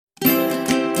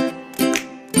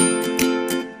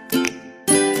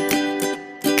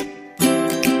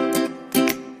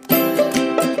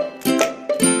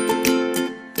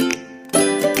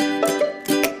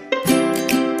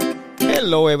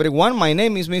everyone. My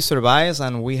name is Mr. Baez,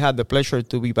 and we had the pleasure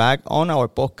to be back on our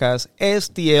podcast,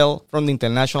 STL, from the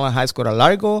International High School at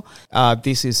Largo.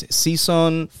 This is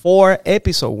Season 4,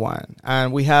 Episode 1.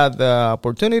 And we had the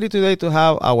opportunity today to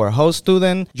have our host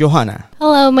student, Johanna.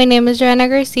 Hello, my name is Johanna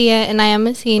Garcia, and I am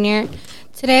a senior.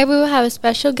 Today we will have a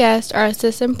special guest, our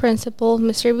assistant principal,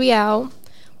 Mr. Villao.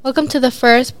 Welcome to the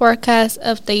first podcast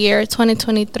of the year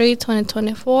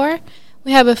 2023-2024.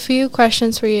 We have a few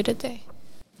questions for you today.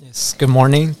 Yes, good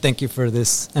morning. Thank you for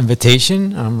this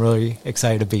invitation. I'm really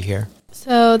excited to be here.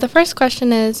 So the first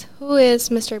question is, who is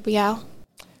Mr. Villao?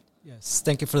 Yes,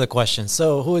 thank you for the question.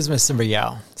 So who is Mr.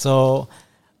 Villao? So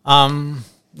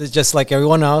just like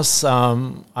everyone else,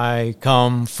 I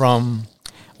come from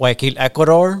Guayaquil,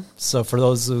 Ecuador. So for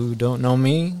those who don't know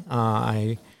me,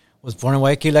 I was born in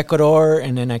Guayaquil, Ecuador,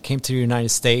 and then I came to the United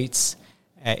States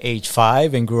at age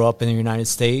 5 and grew up in the United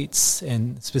States,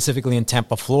 and specifically in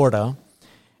Tampa, Florida.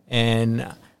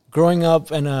 And growing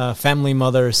up in a family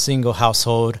mother, single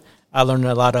household, I learned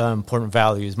a lot of important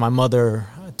values. My mother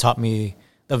taught me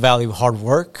the value of hard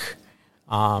work,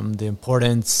 the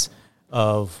importance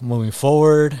of moving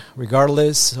forward,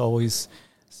 regardless, always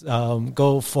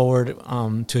go forward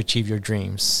to achieve your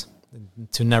dreams,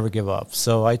 to never give up.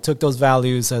 So I took those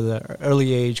values at an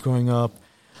early age growing up,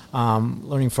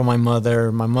 learning from my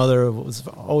mother. My mother was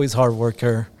always a hard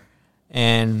worker,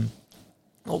 and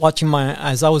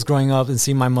as I was growing up and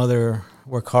seeing my mother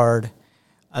work hard,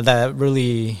 that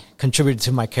really contributed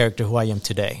to my character, who I am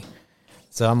today.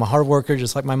 So I'm a hard worker,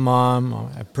 just like my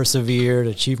mom. I persevered,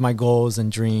 achieved my goals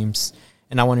and dreams,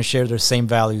 and I want to share those same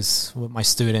values with my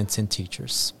students and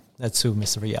teachers. That's who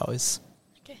Mr. Villao is.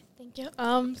 Okay, thank you.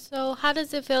 So how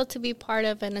does it feel to be part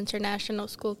of an international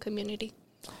school community?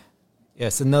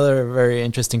 Yes, another very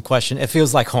interesting question. It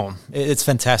feels like home. It's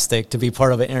fantastic to be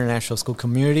part of an international school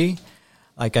community.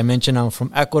 Like I mentioned, I'm from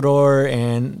Ecuador,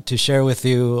 and to share with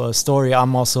you a story,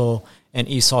 I'm also an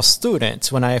ESOL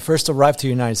student. When I first arrived to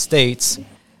the United States,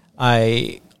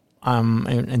 in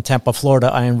Tampa, Florida,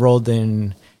 I enrolled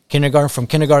in kindergarten. From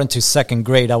kindergarten to second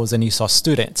grade, I was an ESOL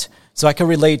student. So I can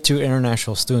relate to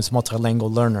international students,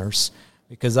 multilingual learners,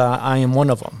 because I am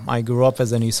one of them. I grew up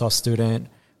as an ESOL student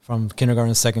from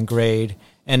kindergarten to second grade.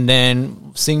 And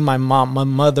then seeing my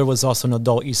mother was also an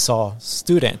adult ESOL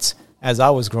student as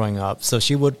I was growing up. So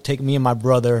she would take me and my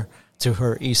brother to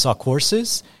her ESOL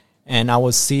courses, and I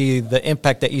would see the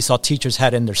impact that ESOL teachers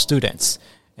had in their students.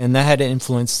 And that had an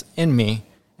influence in me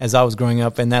as I was growing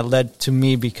up, and that led to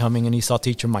me becoming an ESOL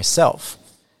teacher myself.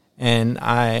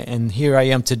 And here I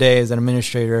am today as an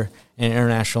administrator in an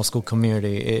international school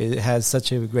community. It has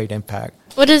such a great impact.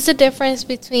 What is the difference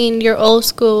between your old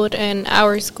school and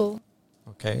our school?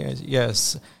 Okay,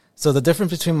 yes. So the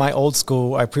difference between my old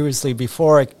school,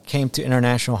 before I came to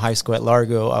International High School at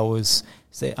Largo, I was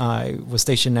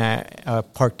stationed at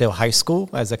Parkdale High School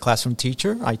as a classroom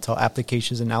teacher. I taught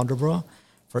applications in algebra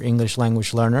for English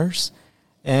language learners.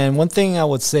 And one thing I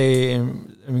would say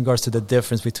in regards to the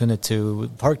difference between the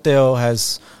two, Parkdale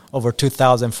has over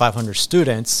 2,500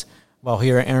 students, while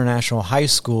here at International High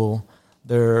School,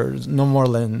 there's no more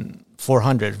than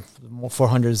 400.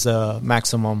 400 is the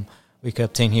maximum we could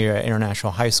obtain here at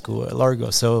International High School at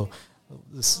Largo. So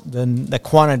the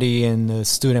quantity in the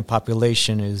student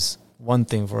population is one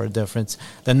thing for a difference.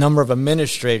 The number of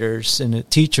administrators and the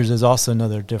teachers is also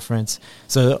another difference.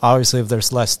 So obviously if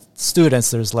there's less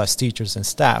students, there's less teachers and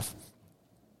staff.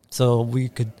 So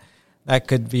that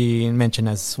could be mentioned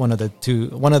as one of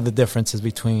the differences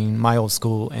between my old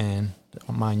school and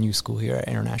my new school here at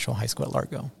International High School at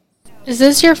Largo. Is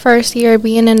this your first year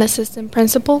being an assistant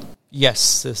principal?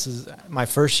 Yes, this is my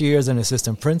first year as an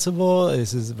assistant principal.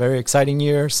 This is a very exciting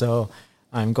year, so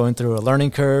I'm going through a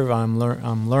learning curve. I'm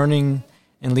learning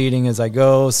and leading as I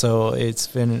go, so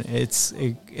it's an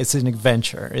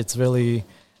adventure. It's really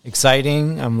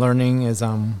exciting. I'm learning as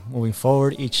I'm moving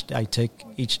forward. I take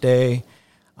each day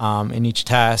and each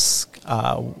task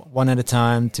one at a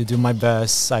time to do my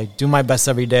best. I do my best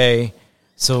every day,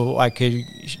 so I could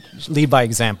lead by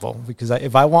example, because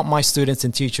if I want my students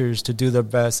and teachers to do their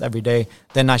best every day,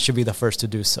 then I should be the first to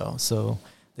do so. So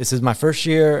this is my first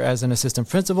year as an assistant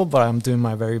principal, but I'm doing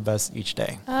my very best each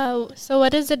day. So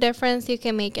what is the difference you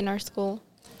can make in our school?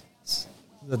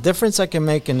 The difference I can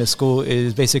make in the school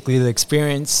is basically the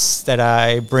experience that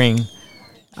I bring.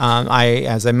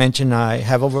 As I mentioned,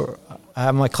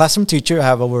 I'm a classroom teacher. I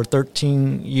have over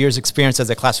 13 years experience as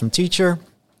a classroom teacher.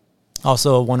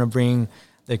 Also want to bring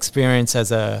the experience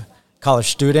as a college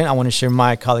student. I want to share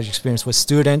my college experience with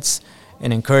students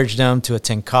and encourage them to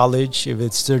attend college. If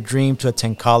it's their dream to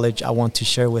attend college, I want to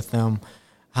share with them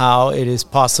how it is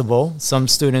possible. Some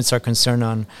students are concerned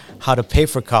on how to pay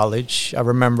for college. I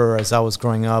remember as I was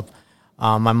growing up,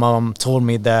 my mom told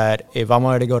me that if I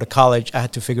wanted to go to college, I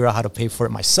had to figure out how to pay for it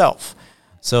myself.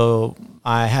 So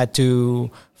I had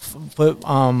to put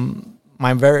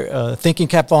my very thinking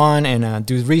cap on and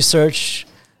do research.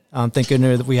 Thinking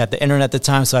that we had the internet at the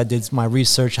time, so I did my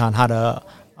research on how to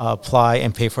apply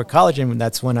and pay for college, and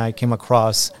that's when I came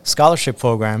across scholarship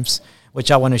programs,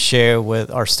 which I want to share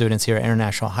with our students here at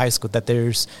International High School, that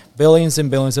there's billions and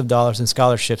billions of dollars in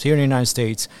scholarships here in the United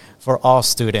States for all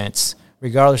students,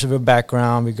 regardless of your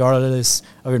background, regardless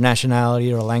of your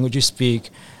nationality or language you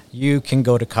speak. You can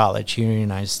go to college here in the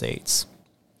United States.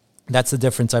 That's the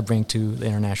difference I bring to the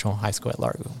International High School at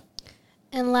Largo.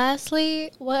 And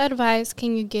lastly, what advice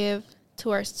can you give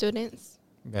to our students?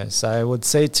 Yes, I would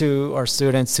say to our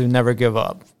students to never give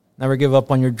up. Never give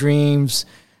up on your dreams,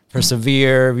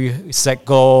 persevere, set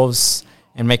goals,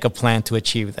 and make a plan to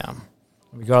achieve them.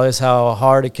 Regardless how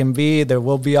hard it can be, there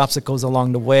will be obstacles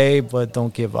along the way, but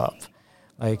don't give up.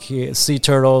 Like sea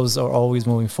turtles are always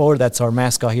moving forward. That's our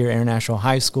mascot here at International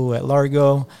High School at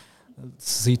Largo.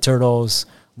 Sea turtles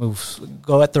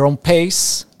go at their own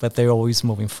pace, but they're always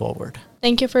moving forward.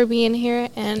 Thank you for being here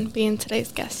and being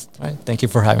today's guest. All right, thank you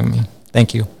for having me.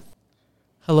 Thank you.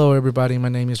 Hello, everybody. My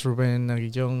name is Ruben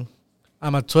Aguillon.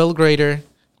 I'm a 12th grader.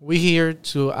 We're here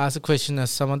to ask a question of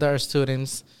some of our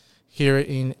students here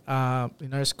in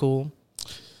our school.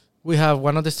 We have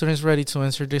one of the students ready to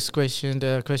answer this question.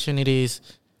 The question it is,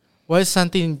 what is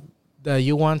something that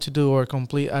you want to do or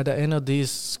complete at the end of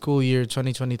this school year,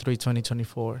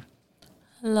 2023-2024?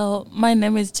 Hello, my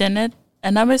name is Janet,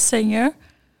 and I'm a senior.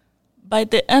 By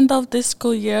the end of this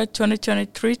school year,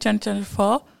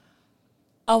 2023-2024,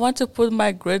 I want to put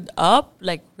my grade up,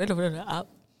 like really, really up.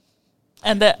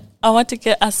 And I want to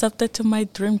get accepted to my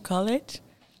dream college.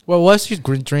 Well, what's your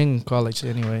dream college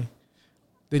anyway?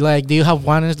 Do you have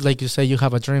one, like you say, you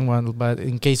have a dream one, but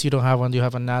in case you don't have one, do you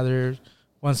have another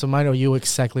one in mind, or you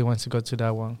exactly want to go to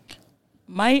that one?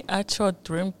 My actual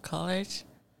dream college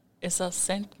is a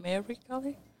St. Mary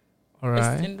College. All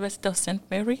right. It's University of St.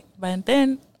 Mary. But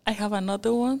then I have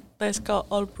another one that's called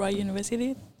Albright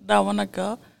University that I want to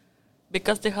go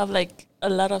because they have like a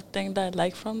lot of things that I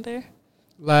like from there.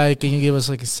 Like, can you give us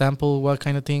like a sample? What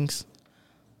kind of things?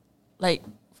 Like,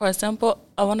 for example,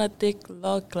 I want to take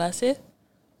law classes,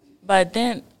 but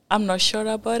then I'm not sure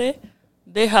about it.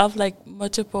 They have like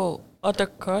multiple other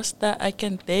courses that I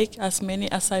can take, as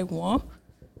many as I want.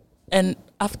 And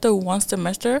after one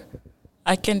semester,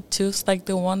 I can choose like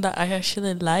the one that I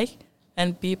actually like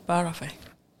and be part of it.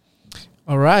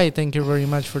 All right. Thank you very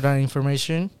much for that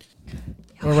information.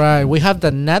 All right. We have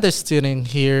another student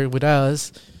here with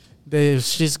us. We're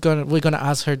gonna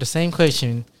ask her the same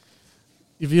question.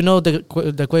 If you know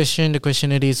the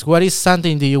question it is, what is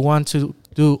something that you want to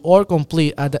do or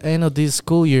complete at the end of this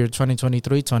school year,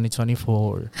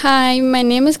 2023-2024? Hi, my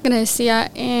name is Gracia,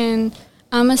 and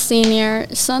I'm a senior.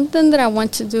 Something that I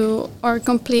want to do or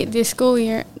complete this school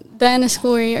year, the end of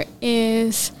school year,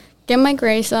 is get my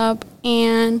grades up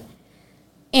and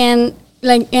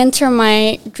like enter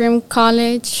my dream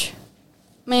college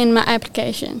in my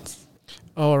applications.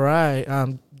 All right.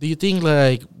 Do you think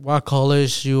like what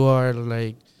college you are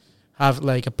like have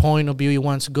like a point of view you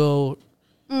want to go?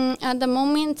 At the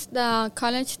moment, the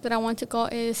college that I want to go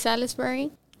is Salisbury.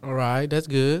 All right, that's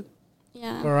good.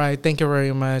 Yeah. All right, thank you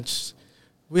very much.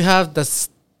 We have the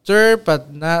third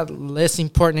but not less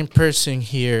important person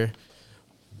here.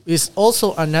 Is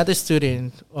also another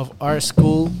student of our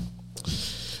school.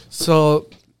 So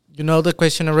you know the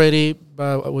question already,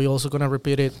 but we're also gonna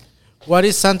repeat it. What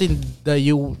is something that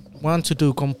you want to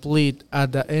do complete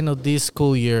at the end of this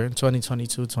school year,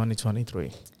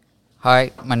 2022-2023?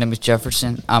 Hi, my name is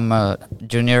Jefferson. I'm a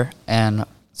junior, and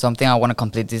something I want to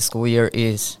complete this school year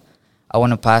is I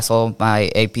want to pass all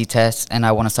my AP tests, and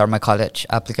I want to start my college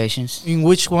applications. In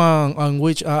which one, on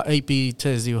which AP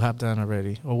test you have done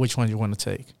already, or which one you want to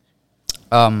take?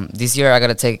 This year I got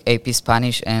to take AP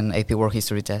Spanish and AP World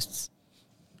History tests.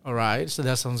 All right, so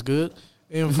that sounds good.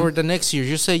 And for the next year,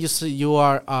 you say you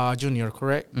are a junior,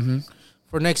 correct? Mm-hmm.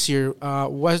 For next year,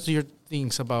 what's your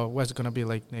things about what's going to be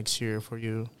like next year for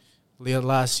you?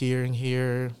 Last year and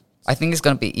here? I think it's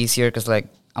going to be easier because like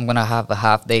I'm going to have a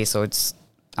half day, so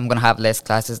I'm going to have less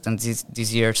classes than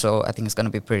this year, so I think it's going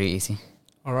to be pretty easy.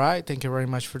 All right, thank you very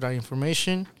much for that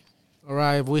information. All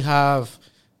right, we have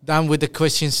done with the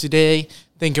questions today.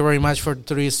 Thank you very much for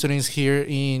 3 students here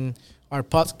in our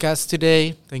podcast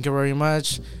today. Thank you very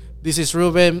much. This is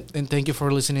Ruben, and thank you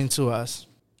for listening to us.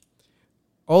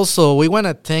 Also, we want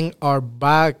to thank our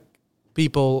back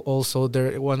people. Also,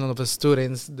 they're one of the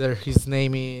students. His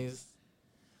name is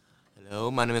Hello,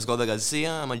 my name is Golda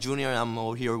Garcia. I'm a junior. I'm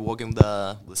over here working with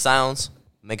the sounds,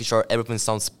 making sure everything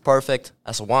sounds perfect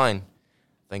as a wine.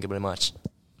 Thank you very much.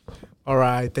 All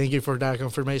right. Thank you for that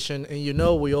confirmation.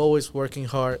 And we always working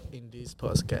hard in this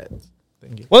podcast.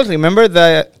 Thank you. Well, remember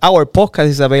that our podcast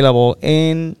is available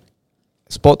in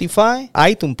Spotify,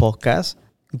 iTunes Podcast,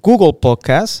 Google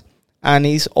Podcast, and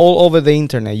it's all over the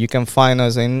internet. You can find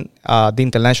us in the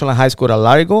International High School at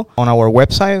Largo on our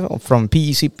website from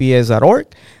pecps.org.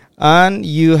 And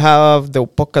you have the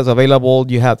podcast available.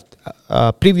 You have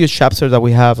previous chapters that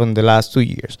we have in the last 2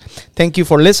 years. Thank you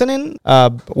for listening.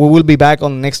 We will be back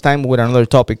on next time with another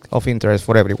topic of interest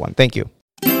for everyone. Thank you.